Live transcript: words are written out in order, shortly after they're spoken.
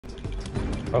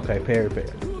Okay, parry, parry.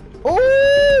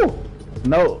 Ooh!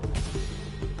 No.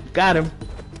 Got him.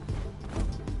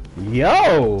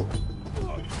 Yo!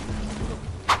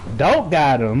 Don't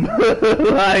got him.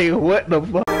 Like, what the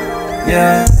fuck?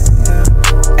 Yeah.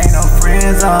 Ain't no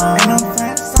friends on.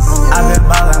 I've been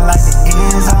ballin' like the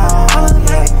end zone.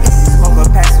 Yeah. Smoke a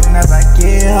pack soon as I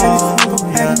get home.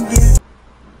 Yeah.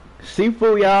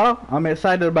 Sifu, y'all. I'm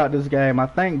excited about this game. I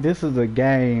think this is a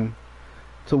game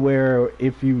to where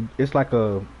if you, it's like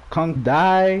a Kung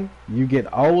die, you get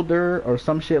older or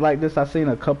some shit like this. I've seen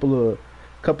a couple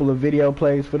of video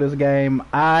plays for this game.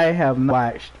 I have not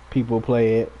watched people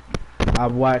play it.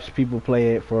 I've watched people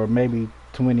play it for maybe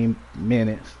 20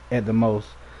 minutes at the most.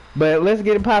 But let's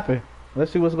get it popping.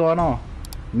 Let's see what's going on.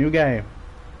 New game.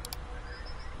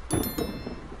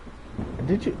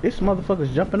 Did you? This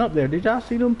motherfucker's jumping up there. Did y'all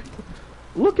see them people?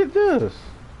 Look at this.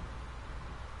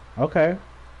 Okay.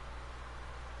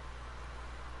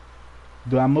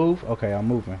 Do I move? Okay, I'm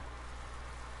moving.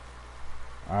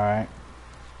 Alright.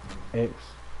 X.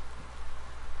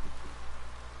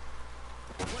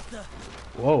 What the?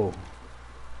 Whoa.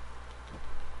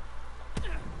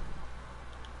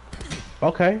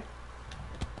 Okay.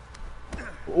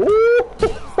 Ooh.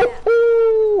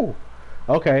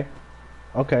 Okay.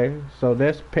 Okay, so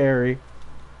that's parry.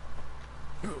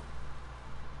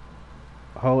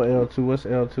 Hold L2. What's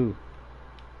L2?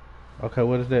 Okay,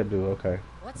 what does that do? Okay.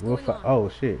 We'll oh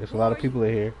shit, there's a lot of people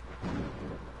in here.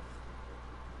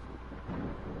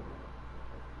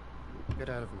 Get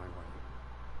out of my way.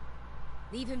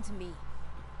 Leave him to me.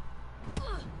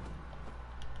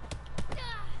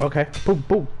 Okay, boom,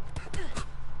 boom.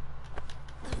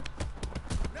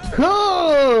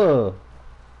 Cool.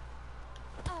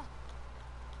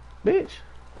 Bitch.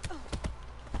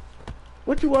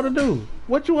 What you wanna do?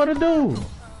 What you wanna do?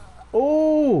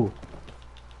 Oh.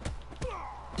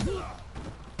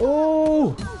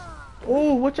 Oh.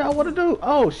 Oh, what y'all wanna do?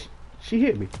 Oh, she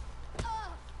hit me.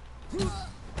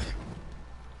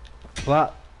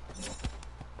 Flop.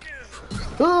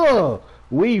 Oh,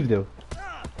 weaved him.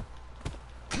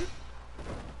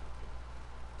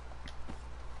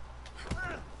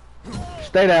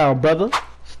 Stay down, brother.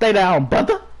 Stay down,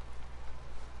 brother.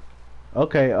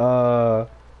 Okay,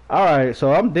 alright,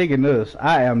 so I'm digging this.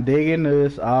 I am digging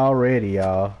this already,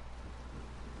 y'all.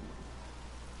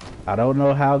 I don't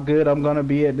know how good I'm gonna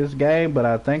be at this game, but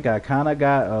I think I kinda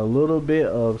got a little bit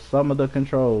of some of the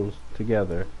controls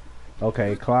together.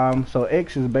 Okay, climb. So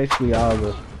X is basically all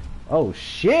the... Oh,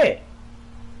 shit!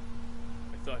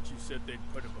 I thought you said they'd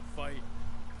put up a fight.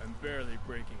 I'm barely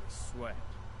breaking a sweat.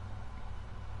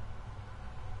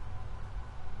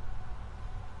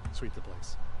 Sweep the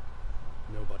place.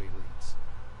 Nobody leaves.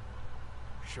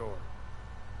 Sure.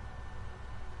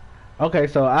 Okay,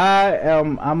 so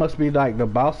I must be like the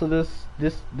boss of this,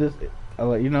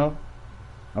 you know?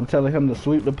 I'm telling him to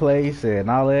sweep the place and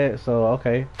all that, so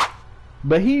okay.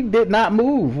 But he did not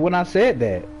move when I said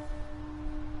that.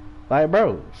 Like,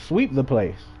 bro, sweep the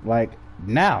place. Like,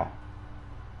 now.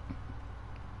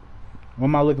 What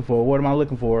am I looking for? What am I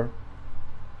looking for?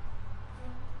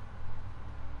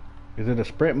 Is it a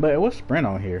sprint button? What's sprint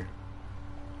on here?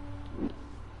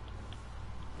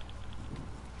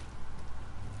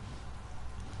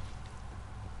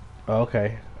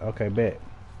 Okay, okay, bet.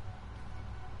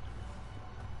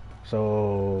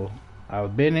 So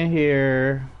I've been in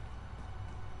here.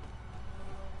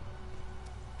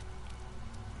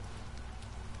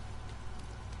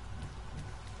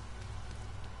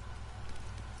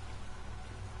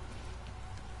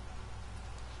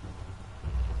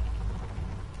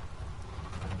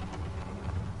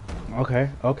 Okay,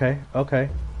 okay, okay.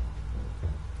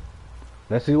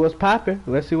 Let's see what's popping.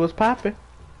 Let's see what's popping.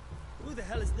 Who the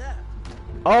hell is that?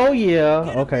 Oh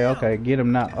yeah. Okay, okay. Get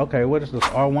him now. Okay, what is this?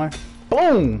 R1?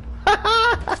 Boom!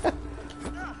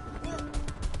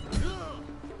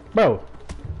 Bro,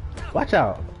 watch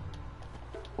out.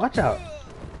 Watch out.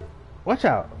 Watch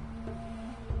out.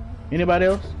 Anybody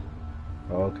else?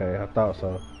 Okay, I thought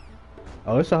so.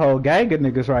 Oh, it's a whole gang of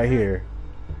niggas right here.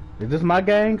 Is this my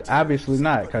gang? Obviously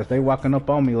not, because they walking up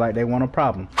on me like they want a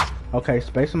problem. Okay,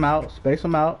 space them out, space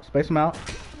them out, space them out.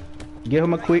 Give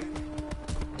him a quick.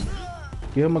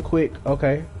 Give him a quick.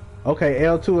 Okay. Okay,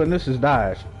 L2 and this is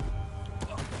dodge.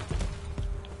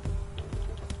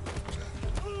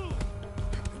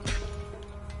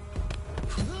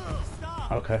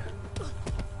 Okay.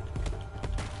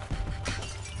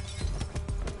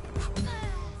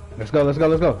 Let's go, let's go,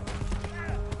 let's go.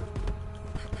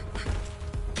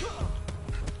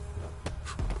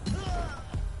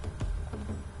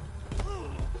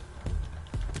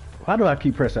 Why do I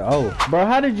keep pressing O? Bro,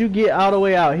 how did you get all the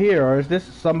way out here, or is this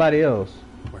somebody else?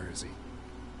 Where is he?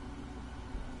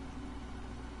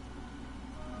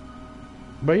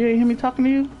 Bro, you ain't hear me talking to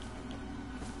you?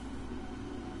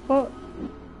 What?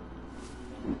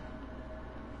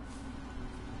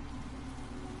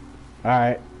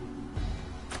 Alright.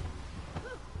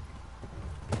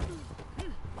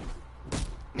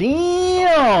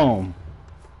 Damn!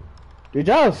 Did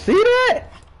y'all see that?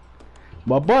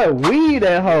 My boy weed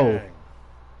that hoe. Yang,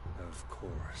 of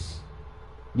course.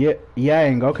 Yeah,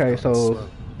 Yang, okay, so Slow.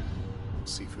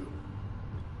 Sifu.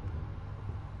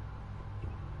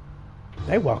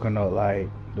 they walking up like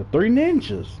the three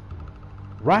ninjas.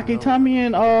 Rocky, No. Tommy,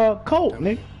 and Colt,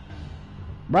 nigga.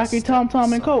 Rocky, Tom,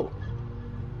 and Colt.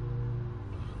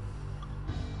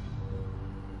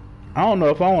 I don't know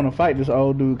if I want to fight this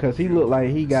old dude because he look like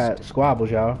he got squabbles,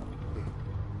 y'all.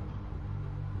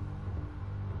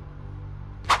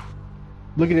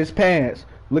 Look at his pants.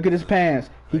 Look at his pants.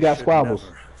 He I got should squabbles.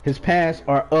 never have His pants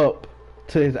are up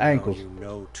to his ankles. Now you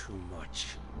know too much.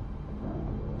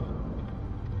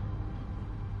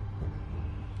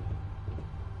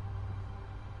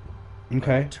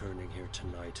 Okay. Returning here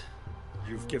tonight,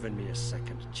 you've given me a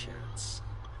second chance.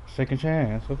 Second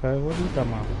chance. Okay, what are you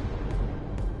talking about?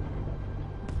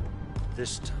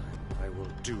 This time, I will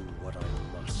do what I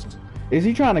must. Is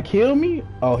he trying to kill me?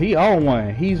 Oh, he on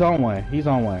one. He's on one. He's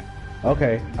on one.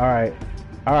 Okay. Alright.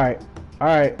 Alright.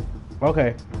 Alright.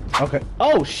 Okay. Okay.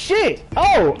 Oh, shit!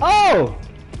 Oh! Oh!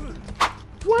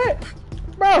 What?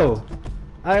 Bro!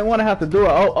 I didn't want to have to do it.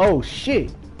 Oh, oh,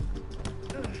 shit!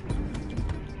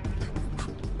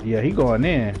 Yeah, he going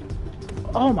in.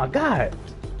 Oh, my God!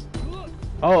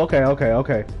 Oh, okay, okay,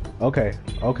 okay. Okay,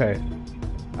 okay.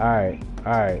 Alright.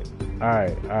 Alright.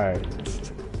 Alright.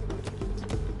 Alright.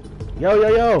 Yo, yo,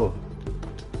 yo!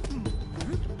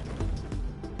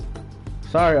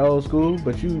 Sorry, old school,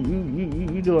 but you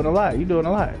doing a lot. You doing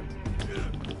a lot.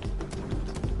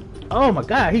 Oh my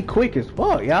God, he quick as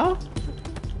fuck, y'all.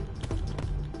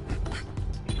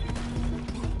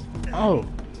 Oh.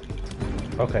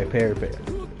 Okay, parry.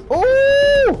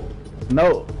 Ooh!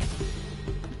 No.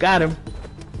 Got him.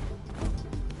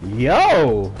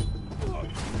 Yo!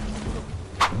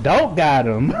 Don't got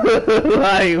him.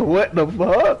 Like, what the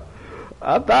fuck?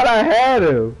 I thought I had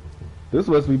him. This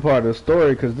must be part of the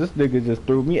story, cause this nigga just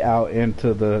threw me out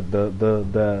into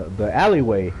the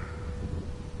alleyway.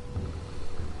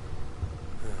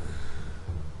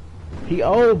 He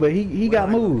old, but he got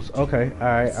moves. Okay,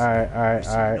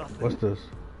 alright. What's this?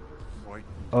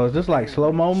 Oh, is this like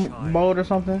slow-mo mode or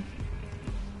something?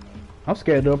 I'm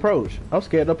scared to approach.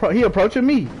 He approaching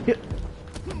me.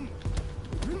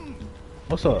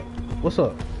 What's up? What's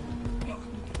up?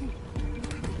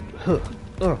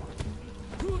 Huh.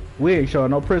 We ain't showing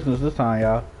no prisoners this time,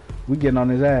 y'all. We getting on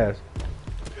his ass.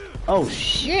 Oh,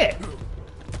 shit!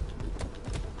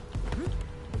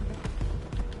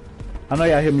 I know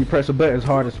y'all hear me press the buttons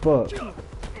hard as fuck.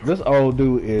 This old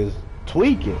dude is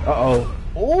tweaking. Uh-oh.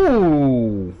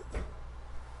 Ooh!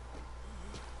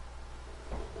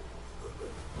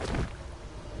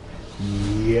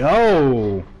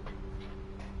 Yo!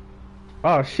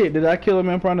 Oh, shit. Did I kill him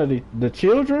in front of the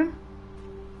children?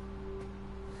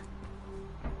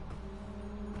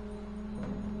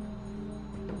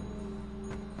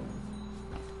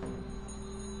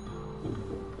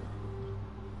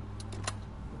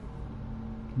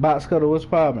 Box cutter, what's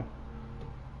poppin'?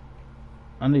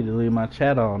 I need to leave my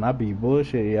chat on. I be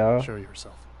bullshit, y'all. Show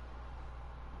yourself.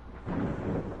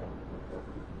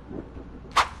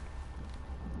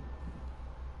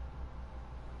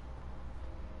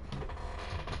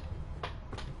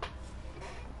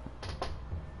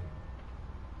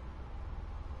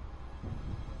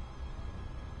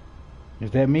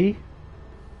 Is that me?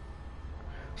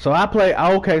 So I play.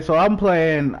 Okay, so I'm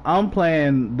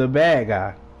playing the bad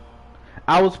guy.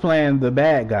 I was playing the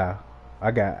bad guy. I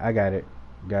got it.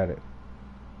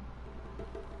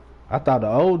 I thought the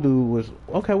old dude was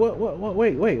okay. What?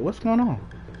 Wait. What's going on?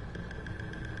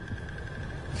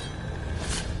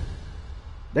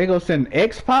 They gonna send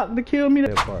X-Pac to kill me?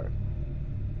 That part.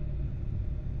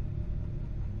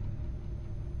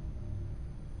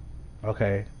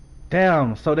 Okay.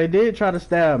 Damn. So they did try to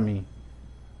stab me.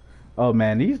 Oh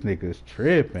man, these niggas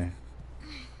tripping.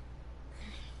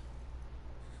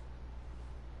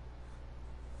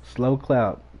 Slow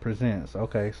Cloud presents.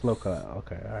 Okay, Slow Cloud.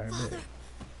 Okay, alright, bet.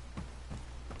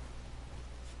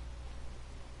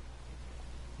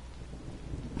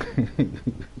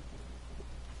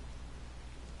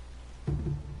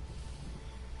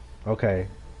 Okay.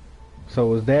 So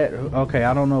was that okay,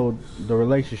 I don't know the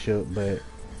relationship, but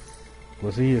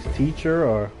was he his teacher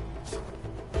or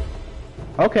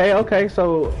Okay,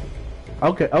 so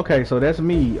okay, so that's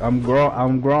me. I'm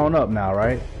grown up now,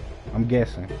 right? I'm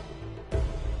guessing.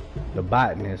 The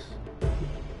botanist.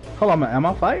 Hold on, am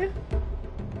I fighting?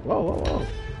 Whoa, whoa, whoa.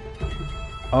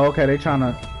 Oh, okay, they trying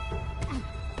to...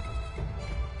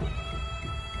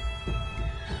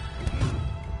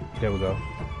 There we go.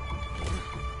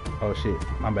 Oh shit,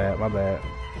 my bad, my bad.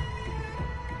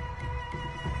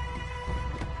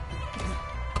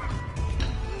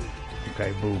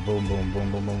 Okay, boom, boom, boom,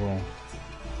 boom, boom, boom, boom.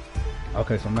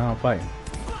 Okay, so now I'm fighting.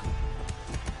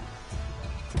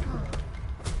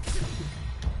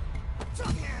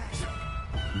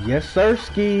 Yes, sir,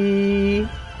 ski.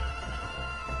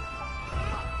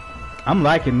 I'm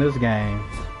liking this game.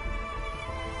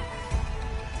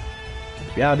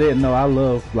 If y'all didn't know, I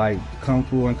love like kung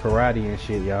fu and karate and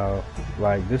shit, y'all.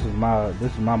 Like this is my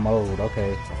mode.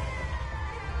 Okay.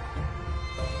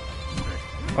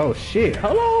 Oh shit!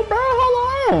 Hold on, bro.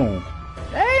 Hold on.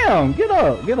 Damn! Get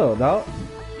up, dog.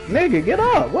 Nigga, get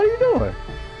up. What are you doing?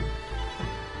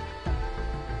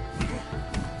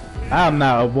 I'm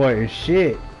not avoiding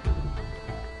shit.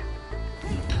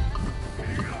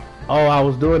 Oh, I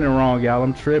was doing it wrong, y'all.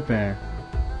 I'm tripping.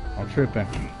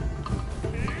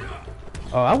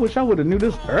 Oh, I wish I would have knew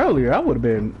this earlier. I would have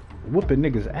been whooping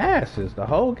niggas' asses the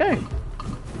whole game.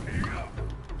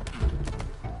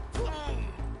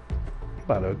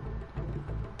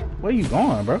 Where you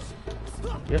going, bro?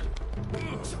 Yeah.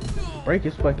 Break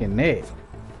his fucking neck.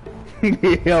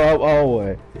 Yo,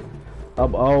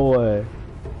 I'm always.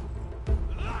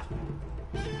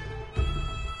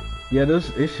 Yeah,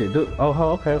 this shit. Oh,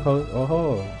 okay.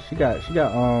 Oh, she got.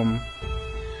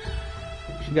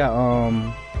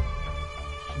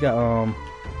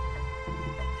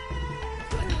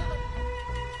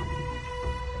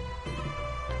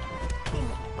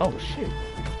 Oh shit.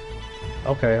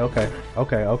 Okay.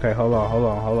 Hold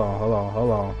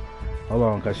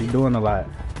on, cause she doing a lot,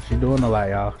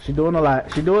 y'all. She doing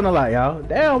a lot, y'all.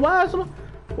 Damn, why is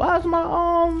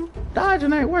my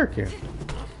dodging ain't working?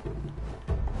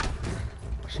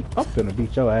 I'm finna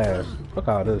beat your ass. Fuck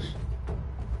all this.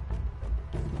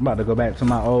 I'm about to go back to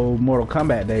my old Mortal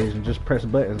Kombat days and just press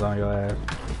buttons on your ass.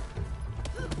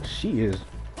 She is.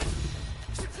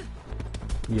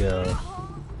 Yeah.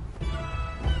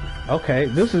 Okay,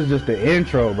 this is just the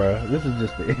intro, bro. This is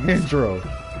just the intro.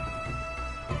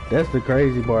 That's the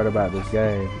crazy part about this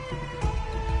game.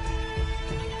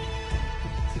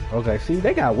 Okay, see,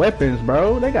 they got weapons,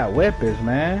 bro. They got weapons,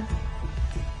 man.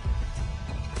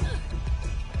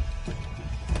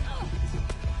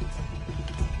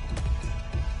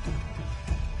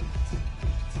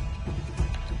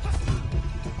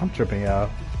 I'm tripping, y'all.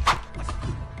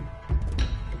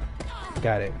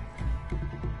 Got it.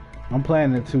 I'm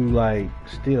planning to like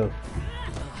still.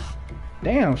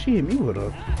 Damn, she hit me with a.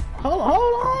 Hold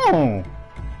on.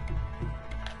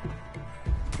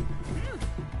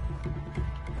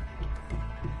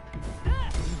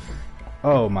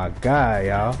 Oh my god,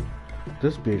 y'all.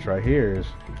 This bitch right here is.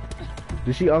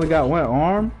 Did she only got one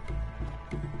arm?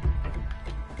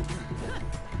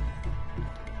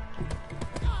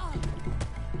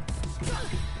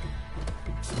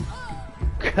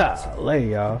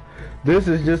 Golly, y'all. This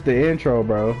is just the intro,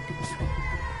 bro.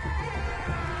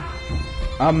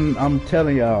 I'm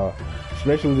telling y'all,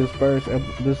 especially this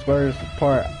first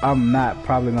part, I'm not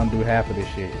probably gonna do half of this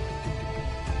shit.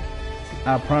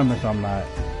 I promise I'm not.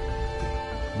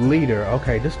 Leader,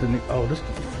 okay, this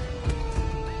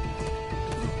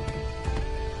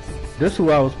who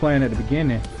I was playing at the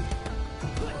beginning.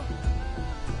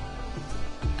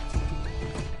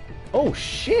 Oh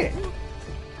shit!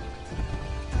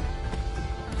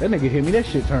 That nigga hit me, that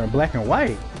shit turned black and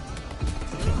white.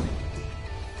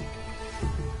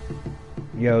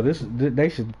 Yo, they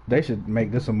should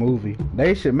make this a movie.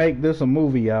 They should make this a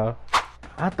movie, y'all.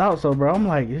 I thought so, bro. I'm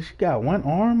like, she got one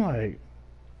arm? Like,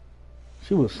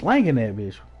 she was slanging that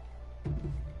bitch.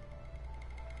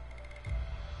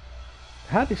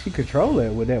 How did she control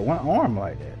that with that one arm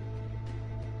like that?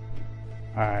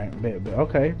 Alright, bet.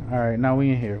 Okay. Alright, now we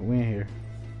in here.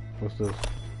 What's this?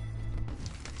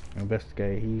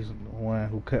 Investigate. He's the one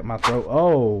who cut my throat.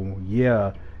 Oh,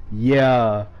 yeah.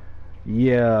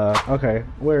 Okay,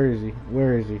 where is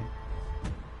he?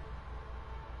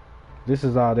 This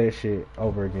is all that shit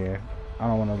over again. I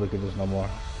don't want to look at this no more.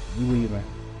 You leaving.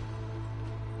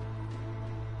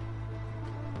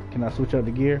 Can I switch up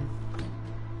the gear?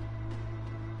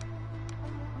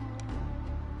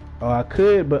 Oh, I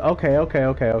could, but okay.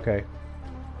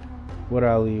 Where do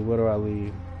I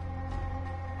leave?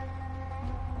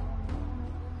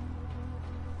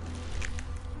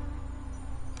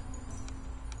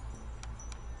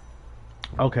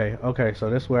 Okay, so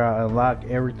that's where I unlock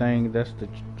everything. That's the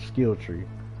skill tree.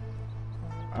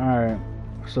 Alright,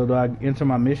 so do I enter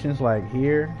my missions like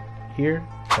here?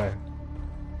 Okay.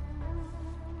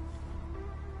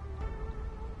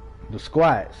 The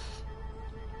squats.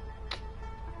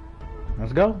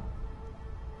 Let's go.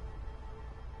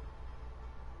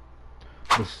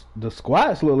 The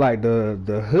squats look like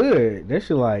the hood. That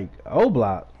shit like O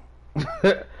Block.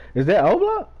 Is that O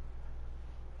Block?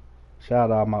 Shout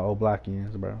out all my O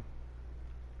Blockians, bro.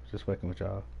 Just fucking with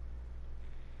y'all.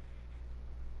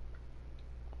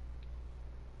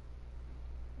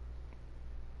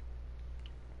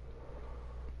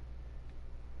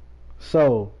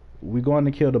 So we going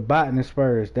to kill the botanist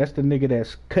first. That's the nigga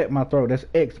that's cut my throat. That's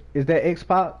X. Is that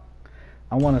X-Pac?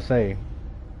 I want to say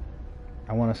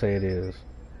it is.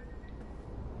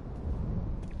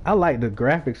 I like the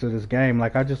graphics of this game.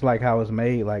 Like, I just like how it's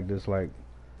made like this. Like,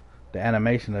 the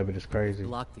animation of it is crazy.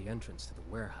 Block the entrance to the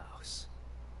warehouse.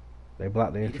 They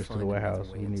blocked the Need to entrance to find the another warehouse.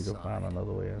 way We need to inside. find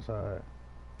another way inside.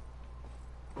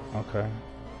 Okay.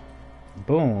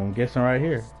 Boom. Guessing right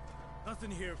here.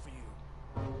 Nothing here for you.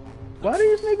 Why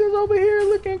these niggas over here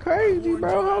looking crazy,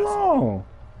 bro? Hold on.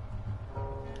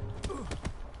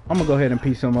 I'm gonna go ahead and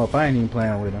piece him up. I ain't even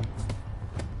playing with him.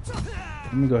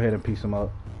 Let me go ahead and piece him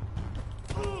up.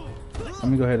 Let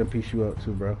me go ahead and piece you up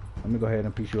too, bro. Let me go ahead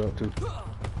and piece you up too.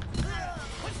 Let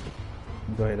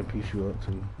me go ahead and piece you up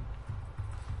too.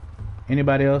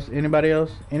 Anybody else? Anybody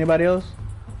else? Anybody else?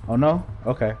 Oh no?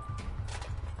 Okay.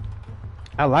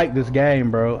 I like this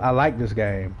game, bro. I like this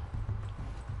game.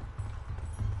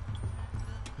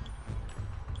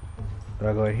 Do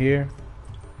I go in here?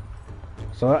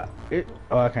 So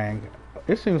I can't.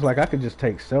 It seems like I could just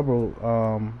take several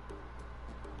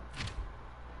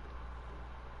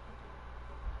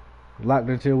locked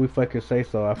until we fucking say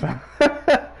so. I found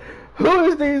who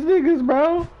is these niggas,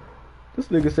 bro? This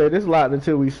nigga said this locked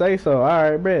until we say so.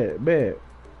 Alright, bet.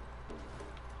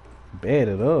 Bet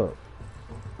it up.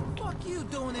 Fuck you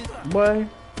doing it. Boy.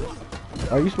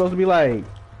 Are you supposed to be like,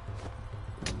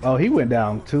 oh, he went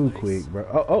down too quick, bro.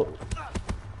 Oh.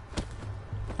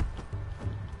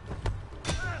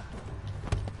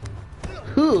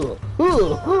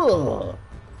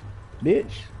 Bitch,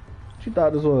 what you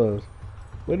thought this was?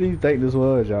 What did you think this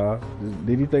was, y'all?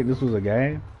 Did you think this was a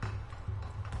game?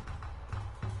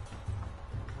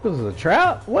 This is a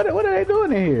trap? What are they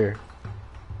doing in here?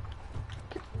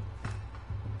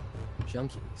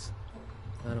 Junkies.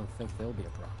 I don't think they'll be a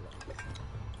problem.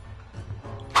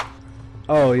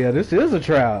 Oh yeah, this is a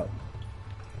trap.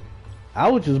 I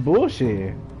was just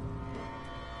bullshitting.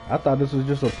 I thought this was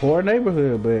just a poor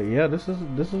neighborhood, but yeah, this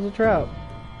is a trap.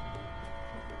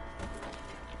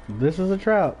 This is a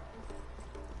trap.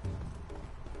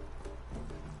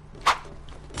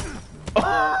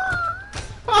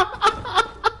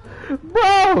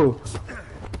 Bro!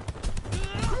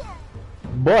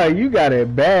 Boy, you got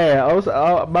it bad.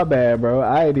 Oh, my bad, bro.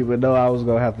 I didn't even know I was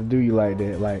gonna have to do you like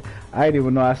that. Like, I didn't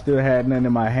even know I still had nothing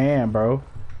in my hand, bro.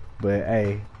 But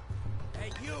hey.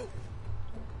 Hey, you!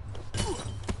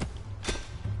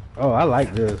 Oh, I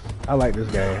like this. I like this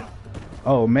game.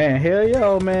 Oh man, hell yeah,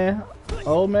 old man.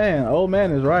 Old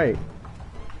man is right.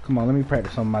 Come on, let me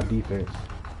practice some of my defense.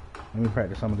 Let me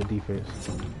practice some of the defense.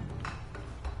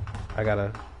 I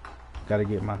gotta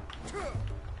get my.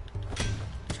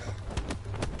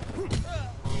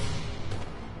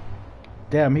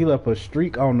 Damn, he left a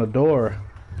streak on the door.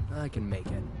 I can make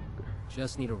it.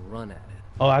 Just need to run at it.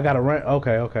 Oh, I gotta run.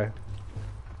 Okay.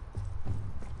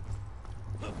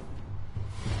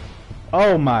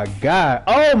 Oh my god.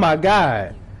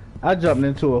 I jumped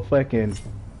into a fucking.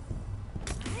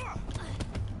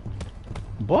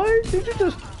 Boy, did you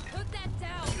just. Put that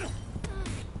down.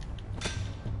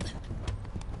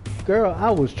 Girl, I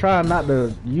was trying not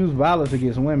to use violence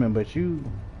against women, but you.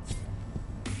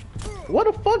 Where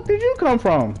the fuck did you come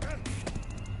from?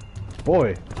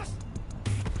 Boy.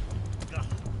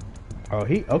 Oh,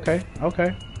 he. Okay.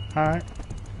 Alright.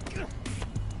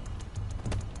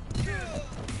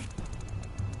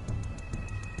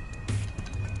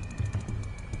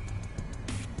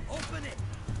 Open it!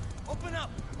 Open up!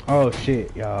 Oh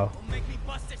shit, y'all. Don't make me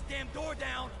bust this damn door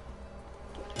down!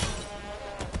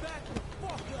 Back the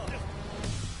fuck up!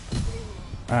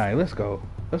 Alright, let's go.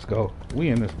 We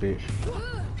in this bitch.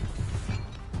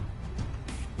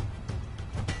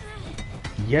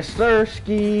 Yes, sir,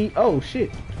 ski. Oh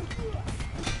shit.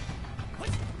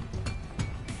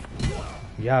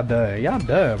 Y'all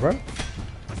done, bro.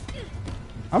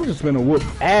 I'm just gonna whoop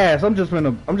ass. I'm just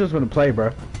gonna play,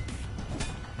 bro.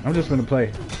 I'm just gonna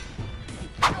play.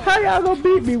 How y'all gonna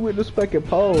beat me with this fucking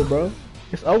pole, bro?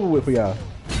 It's over with for y'all.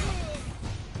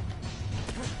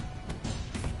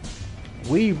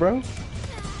 Weave, bro.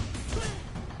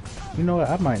 You know what?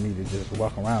 I might need to just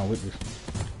walk around with this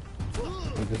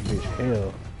bitch.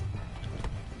 Hell.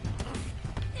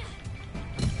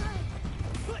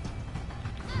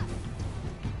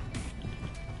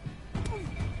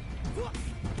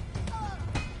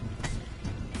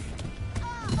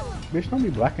 Bitch, don't be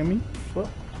blocking me. What?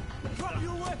 Drop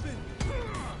your weapon.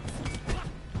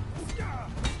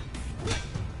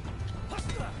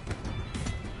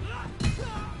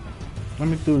 Let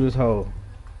me through this hole.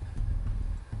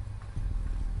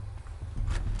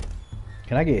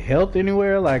 Can I get health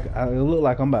anywhere? Like, it look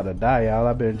like I'm about to die, y'all.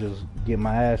 I better just get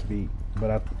my ass beat.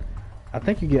 But I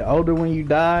think you get older when you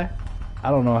die. I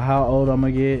don't know how old I'm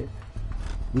gonna get.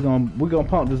 We're gonna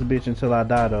pump this bitch until I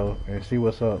die though, and see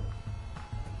what's up.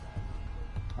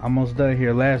 Almost done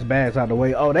here. Last bad's out the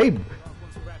way. Oh, them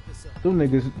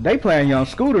niggas, they playing Young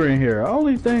Scooter in here.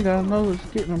 Only thing I know is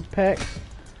getting them packs.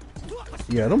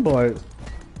 Yeah, them boys.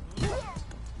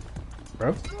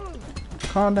 Bro,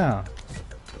 calm down.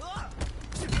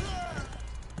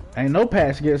 Ain't no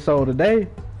packs get sold today.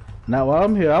 Not while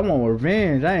I'm here. I want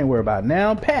revenge. I ain't worried about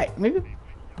now. Pack, nigga.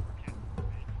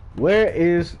 Where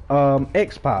is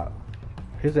X-Pop?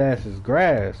 His ass is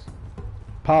grass.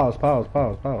 Pause.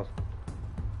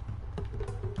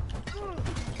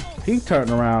 He turned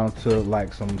around to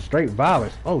like some straight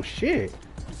violence. Oh shit.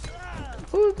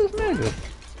 Who is this nigga?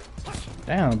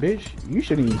 Damn, bitch. You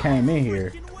shouldn't even came in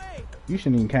here. You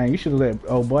shouldn't even came. You should have let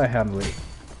old boy handle it.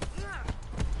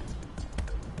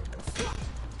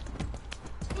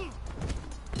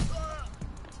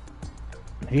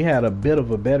 He had a bit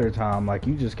of a better time. Like,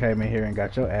 you just came in here and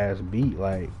got your ass beat,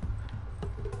 like,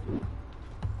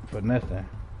 for nothing.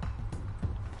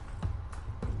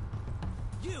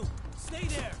 You stay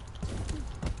there.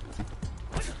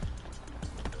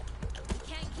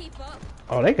 Can't keep up.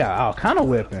 Oh, they got all kind of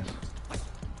weapons.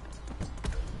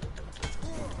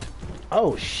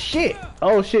 Oh shit!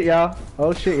 Oh shit, y'all!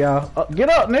 Oh shit, y'all! Get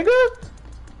up, nigga!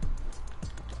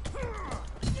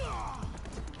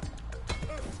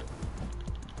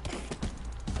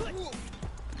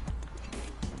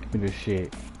 Give me this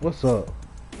shit. What's up?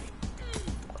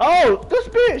 Oh, this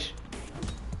bitch!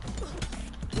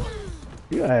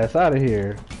 You ass out of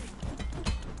here.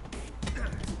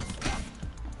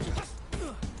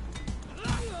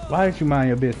 Why didn't you mind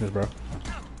your business, bro?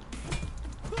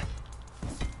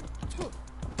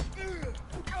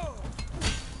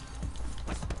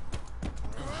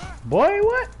 Boy,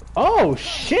 what? Oh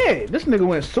shit! This nigga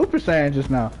went Super Saiyan just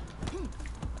now.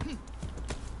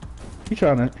 He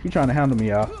trying to handle me,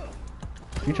 y'all.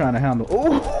 He trying to handle.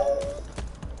 Ooh!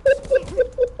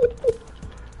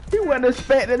 He wasn't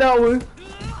expecting that one.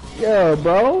 Yeah,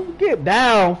 bro, get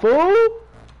down, fool.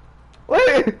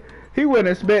 Wait, he wasn't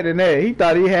expecting that. He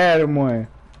thought he had him one.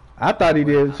 I thought he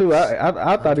did too.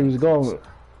 I thought he was going.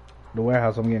 The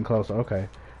warehouse. I'm getting closer. Okay.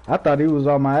 I thought he was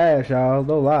on my ass, y'all.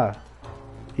 Don't lie.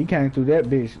 He came through that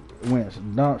bitch, went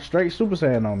straight Super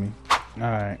Saiyan on me.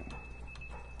 Alright.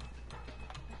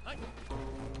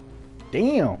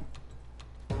 Damn.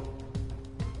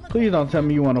 Please don't tell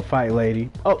me you want to fight, lady.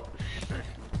 Oh.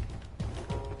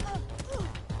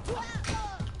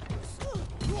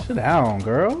 Sit down,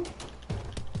 girl.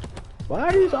 Why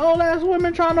are these old ass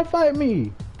women trying to fight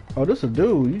me? Oh, this a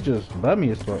dude. You just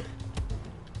bummy as fuck.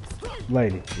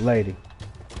 Lady.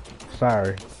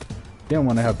 Sorry. Didn't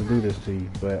want to have to do this to you,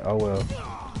 but oh well.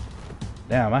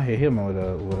 Damn, I hit him with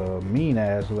a mean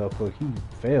ass left hook. He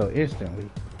fell instantly.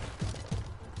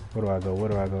 Where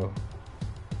do I go?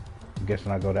 I'm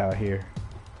guessing I go down here.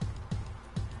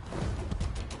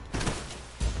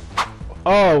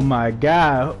 Oh my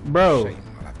god, bro.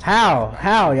 How,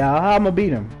 y'all? How I'm gonna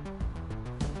beat him?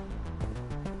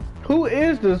 Who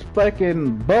is this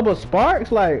fucking Bubba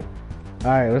Sparks? Like,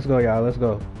 alright, let's go, y'all. Let's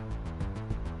go.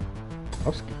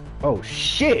 Oh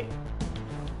shit!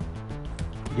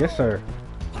 Yes, sir.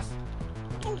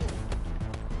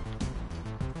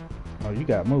 Oh, you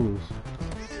got moves.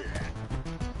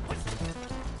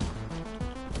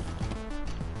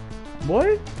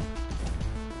 Boy,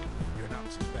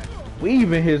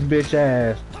 weaving his bitch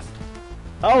ass.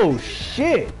 Oh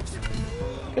shit!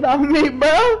 Get off me,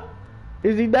 bro!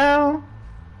 Is he down?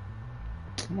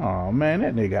 Oh man,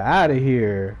 that nigga out of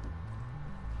here.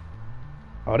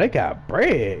 Oh, they got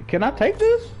bread. Can I take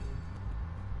this?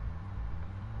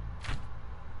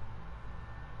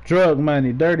 Drug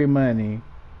money, dirty money,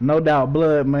 no doubt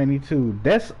blood money too.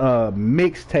 That's a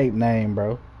mixtape name,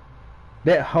 bro.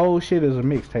 That whole shit is a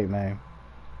mixtape name.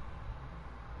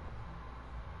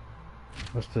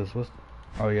 What's this?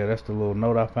 Oh yeah, that's the little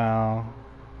note I found.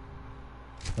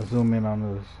 Let's zoom in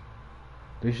on this.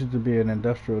 This used to be an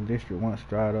industrial district once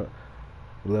dried up.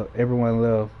 Everyone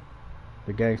left.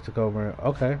 The gangs took over.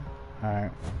 Okay.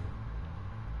 Alright.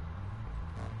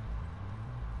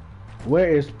 Where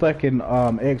is fucking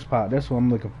X-Pop? That's what I'm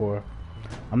looking for.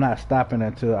 I'm not stopping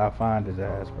until I find his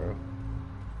ass, bro.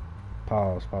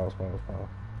 Pause.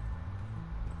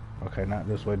 Okay, not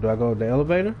this way. Do I go to the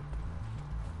elevator?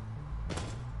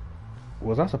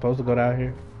 Was I supposed to go down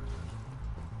here?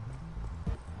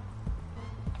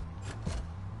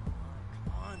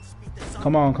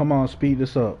 Come on, speed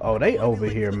this up. Oh, they over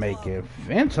here making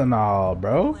fentanyl,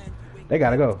 bro. They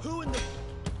gotta go.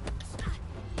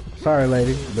 Sorry,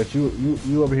 lady, but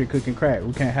you over here cooking crack.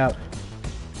 We can't have.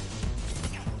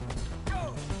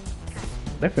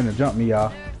 They finna jump me,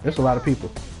 y'all. There's a lot of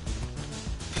people.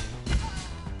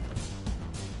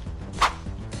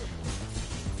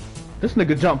 This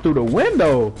nigga jumped through the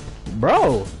window,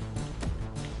 bro.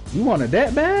 You want it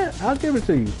that bad? I'll give it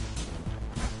to you.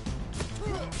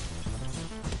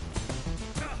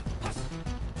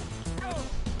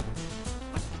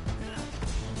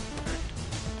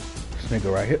 This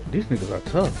nigga right here. These niggas are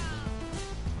tough.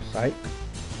 Psych.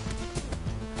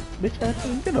 Bitch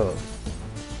ass, get up.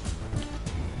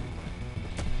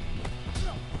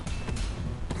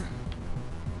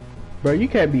 Bro, you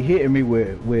can't be hitting me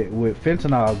with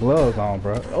fentanyl gloves on,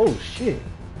 bro. Oh shit.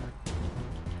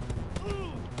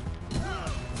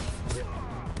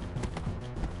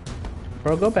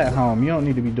 Bro, go back home. You don't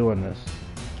need to be doing this.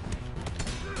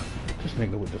 This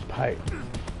nigga with this pipe.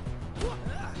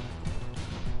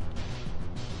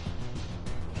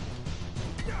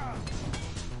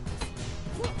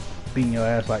 Beating your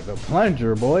ass like the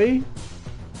plunger, boy.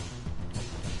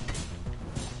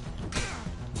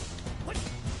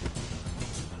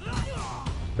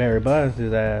 Barry buzzed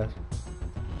his ass.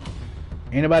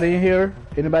 Anybody in here?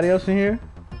 Anybody else in here?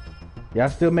 Y'all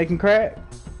still making crack?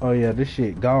 Oh yeah, this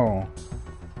shit gone.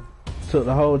 Took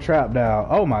the whole trap down.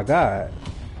 Oh my god.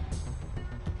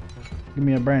 Give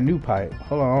me a brand new pipe.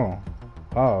 Hold on.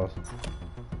 Pause.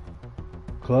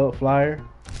 Club flyer.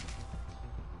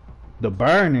 The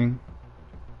burning.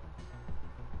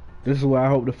 This is where I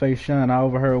hope to face Sean. I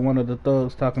overheard one of the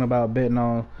thugs talking about betting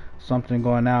on something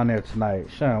going down there tonight.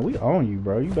 Sean, we own you,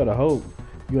 bro. You better hope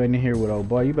you ain't in here with old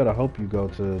boy. You better hope you go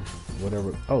to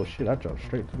whatever. Oh shit, I dropped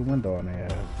straight to the window on their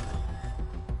ass.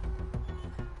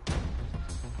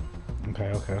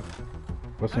 Okay.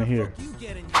 What's in here?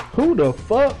 Who the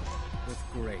fuck?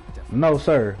 No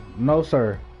sir. No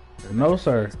sir. No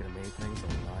sir.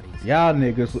 Y'all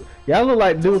niggas. Y'all look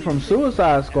like dude from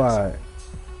Suicide Squad.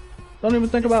 Don't even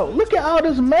think about. Look at all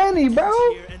this money, bro.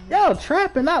 Y'all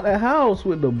trapping out the house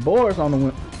with the boards on the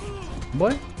window.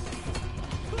 Boy.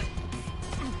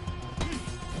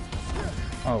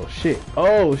 Oh shit.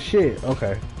 Oh shit.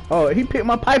 Okay. Oh, he picked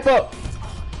my pipe up.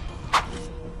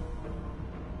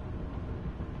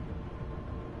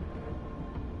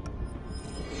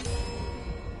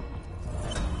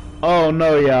 Oh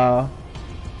no, y'all.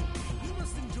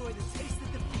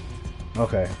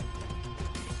 Okay.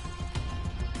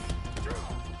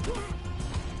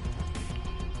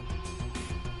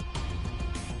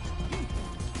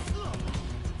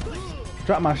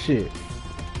 Drop my shit.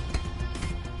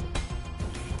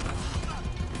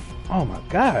 Oh my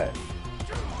god.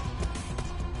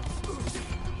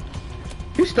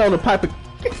 He stole the pipe.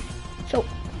 Choke.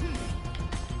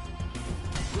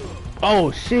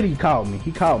 Oh shit, he caught me.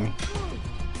 He caught me.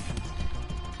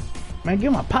 Man,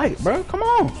 get my pipe, bro. Come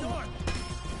on.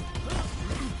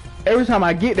 Every time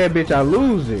I get that bitch, I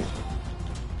lose it.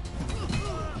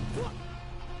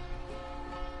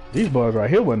 These boys right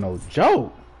here wasn't no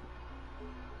joke.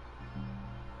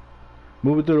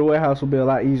 Moving through the warehouse will be a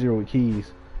lot easier with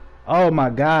keys. Oh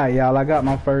my god, y'all, I got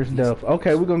my first death.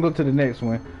 Okay, we're gonna go to the next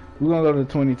one. We're gonna go to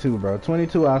 22, bro.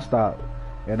 22 I'll stop.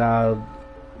 And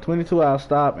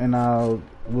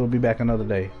we'll be back another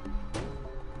day.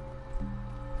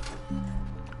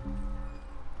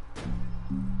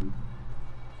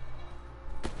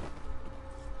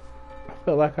 I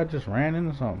felt like I just ran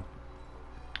into something.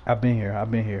 I've been here.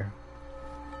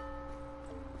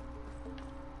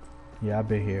 Yeah, I've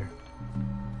been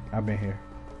here.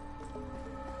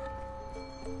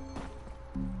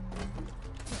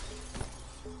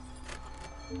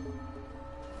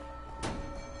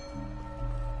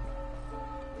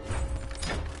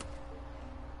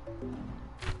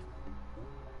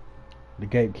 The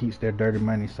gate keeps their dirty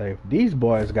money safe. These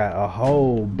boys got a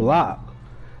whole block.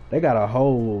 They got a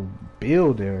whole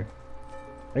building.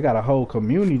 They got a whole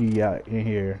community out in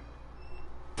here.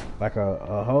 Like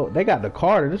a whole. They got the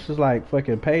Carter. This is like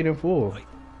fucking paid in full.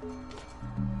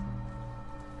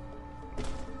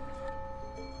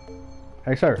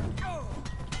 Hey, sir.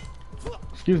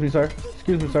 Excuse me, sir.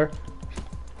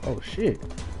 Oh shit.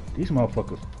 These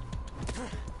motherfuckers.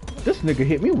 This nigga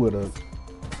hit me with a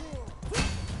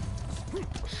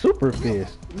super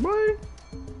fist. Boy.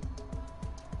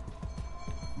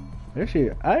 That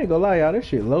shit, I ain't gonna lie, y'all. That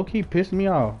shit low-key pissed me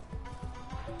off.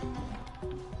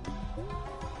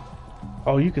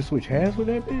 Oh, you can switch hands with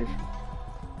that bitch?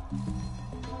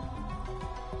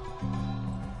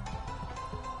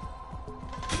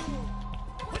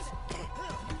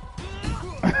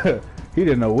 He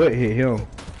didn't know what hit him.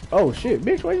 Oh shit,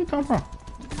 bitch, where you come from?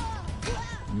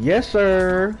 Yes,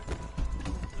 sir.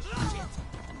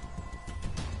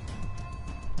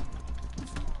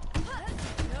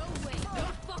 No way, no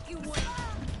fucking way.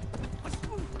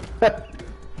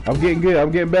 I'm getting good.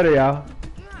 I'm getting better, y'all.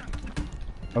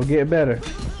 I'm getting better.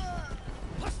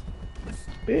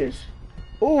 Bitch.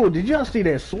 Oh, did y'all see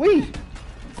that sweep?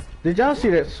 Did y'all see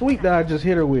that sweep that I just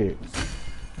hit her with?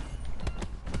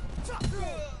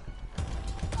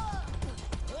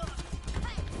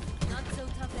 Not so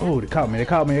tough. Oh, they caught me. They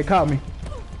caught me. They caught me.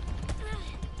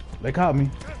 They caught me.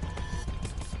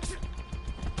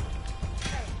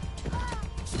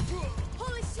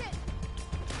 Holy shit!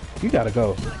 You gotta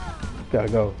go. You gotta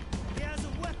go.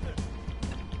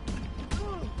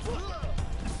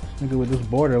 Nigga with this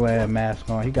Borderland mask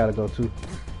on, he gotta go too.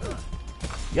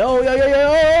 Yo, yo, yo,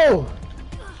 yo!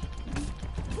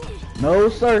 No,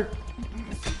 sir.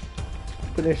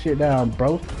 Put that shit down,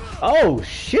 bro. Oh,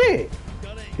 shit!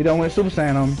 He done went Super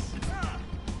Saiyan on me.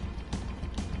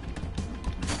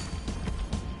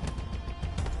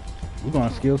 We're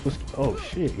going skills for... Oh,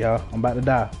 shit, y'all. I'm about to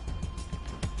die.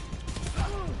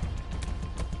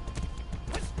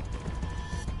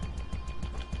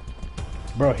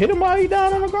 Bro, hit him while he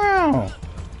down on the ground.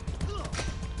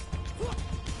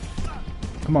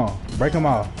 Come on, break him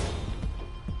off.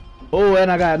 Oh,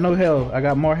 and I got no health. I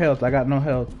got more health. I got no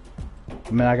health.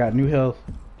 I mean, I got new health.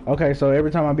 Okay, so every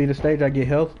time I beat a stage, I get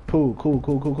health. Cool, cool,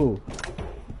 cool, cool, cool.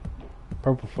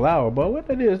 Purple flower, boy. What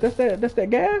that is? That's that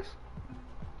gas?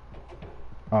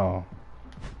 Oh.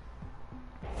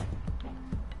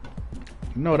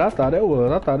 You know what I thought that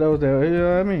was? I thought that was that. You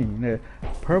know what I mean? That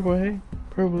purple hay,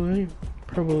 purple hay.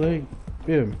 Purple egg,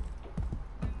 feel me?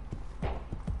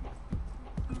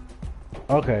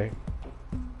 Okay.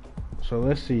 So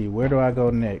let's see, where do I go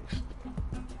next?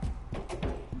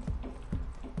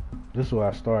 This is where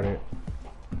I started.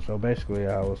 So basically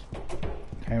I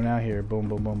came down here, boom,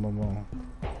 boom, boom, boom, boom.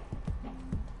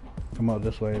 Come up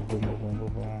this way, boom, boom, boom,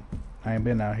 boom, boom. I ain't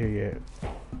been out here yet.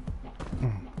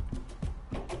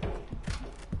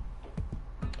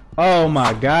 Oh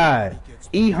my God,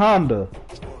 E-Honda.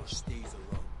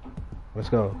 Let's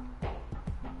go.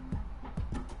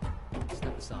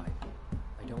 Step aside.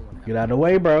 I don't want to. Get out of the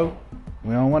way, bro.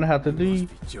 We don't want to have to do.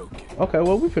 Okay,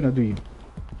 well we finna do.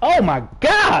 Oh my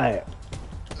God,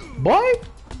 boy.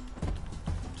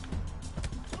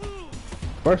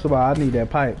 First of all, I need that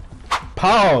pipe.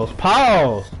 Pause.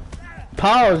 Pause.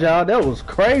 Pause, y'all. That was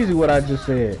crazy what I just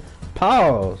said.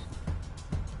 Pause.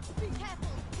 Be careful,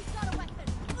 he's got a weapon.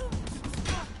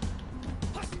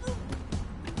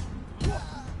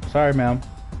 Sorry, ma'am.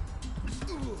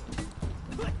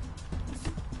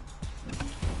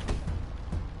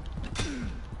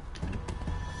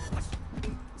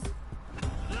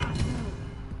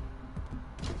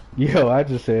 Yo, I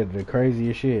just said the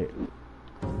craziest shit.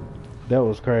 That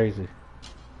was crazy.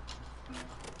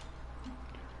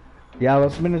 Y'all, I'm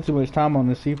spending too much time on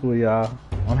this Sifu, y'all.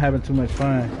 I'm having too much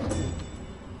fun.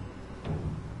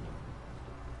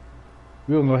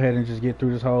 We're gonna go ahead and just get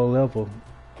through this whole level.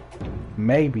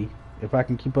 Maybe, if I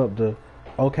can keep up the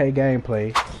okay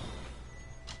gameplay.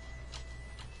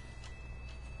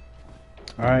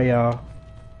 Alright, y'all.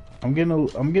 I'm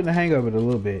getting the hang of it a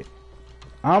little bit.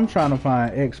 I'm trying to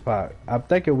find X-Pac. I'm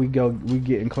thinking we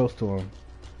getting close to him.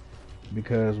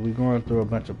 Because we going through a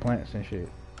bunch of plants and shit.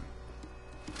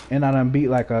 And I done beat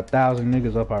like 1,000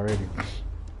 niggas up already.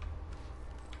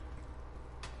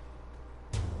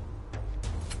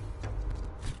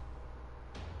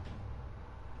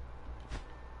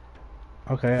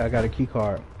 Okay, I got a key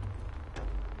card.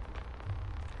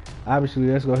 Obviously,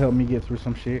 that's gonna help me get through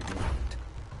some shit.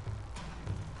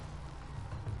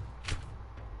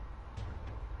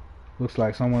 Looks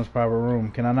like someone's private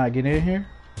room. Can I not get in here?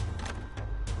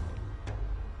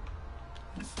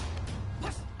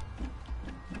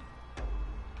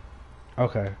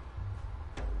 Okay.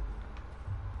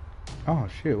 Oh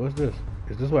shit, what's this?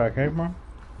 Is this where I came from?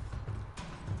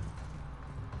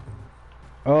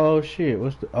 Oh shit,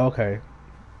 what's the... Okay.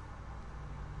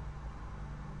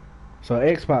 So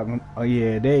X-Pac... Oh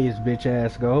yeah, there his bitch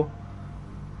ass go.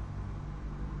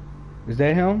 Is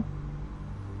that him?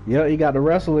 Yeah, he got the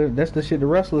wrestler. That's the shit the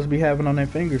wrestlers be having on their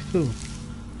fingers too.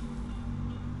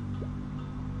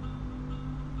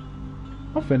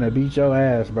 I'm finna beat your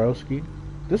ass, broski.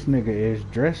 This nigga is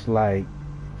dressed like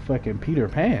fucking Peter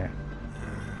Pan.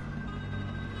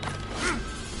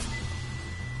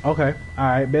 Okay,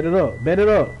 alright, bet it up. Bet it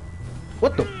up.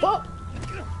 What the fuck?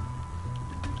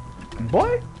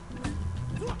 Boy?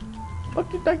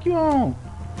 Fuck you think you on?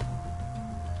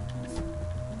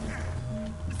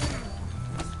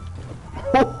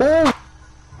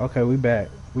 Okay, we back.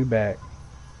 We back.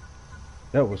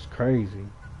 That was crazy.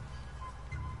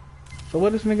 So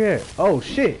what this nigga at? Oh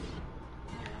shit.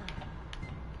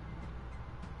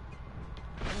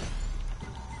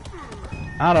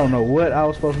 I don't know what I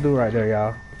was supposed to do right there,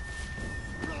 y'all.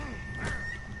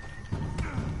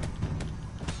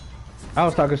 I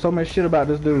was talking so much shit about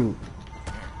this dude.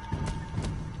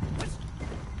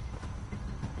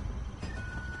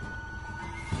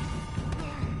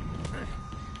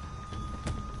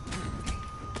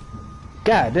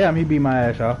 God damn, he beat my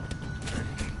ass, y'all.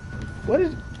 What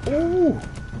is... Ooh.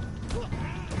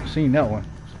 Seen that one.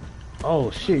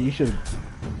 Oh shit, you should...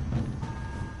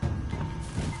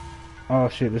 Oh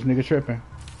shit, this nigga tripping.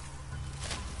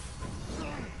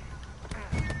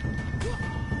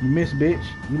 You miss, bitch.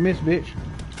 You miss, bitch.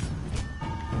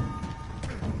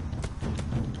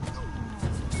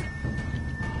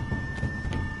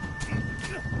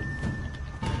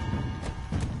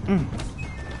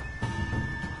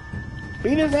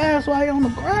 Beat his ass while he on the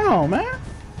ground, man.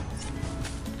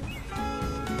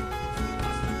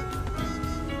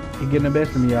 He getting the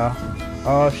best of me, y'all.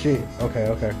 Oh shit. Okay,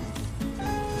 okay.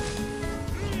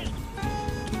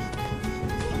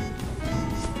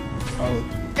 Oh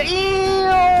damn!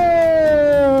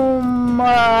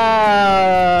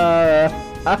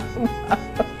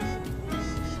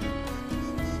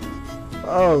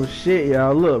 Oh shit,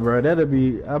 y'all. Look, bro. That'll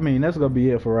be. I mean, that's gonna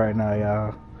be it for right now,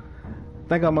 y'all.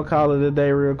 I think I'm gonna call it a day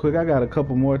real quick. I got a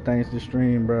couple more things to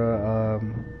stream, bro.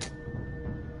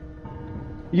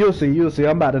 You'll see.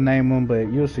 I'm about to name them,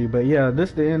 but you'll see. But yeah,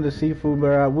 this is the end of Sifu,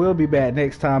 bro. I will be back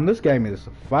next time. This game is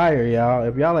fire, y'all.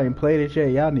 If y'all ain't played it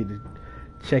yet, y'all need to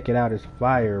check it out. It's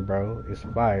fire, bro. It's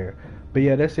fire. But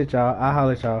yeah, that's it, y'all. I'll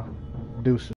holler at y'all. Deuces.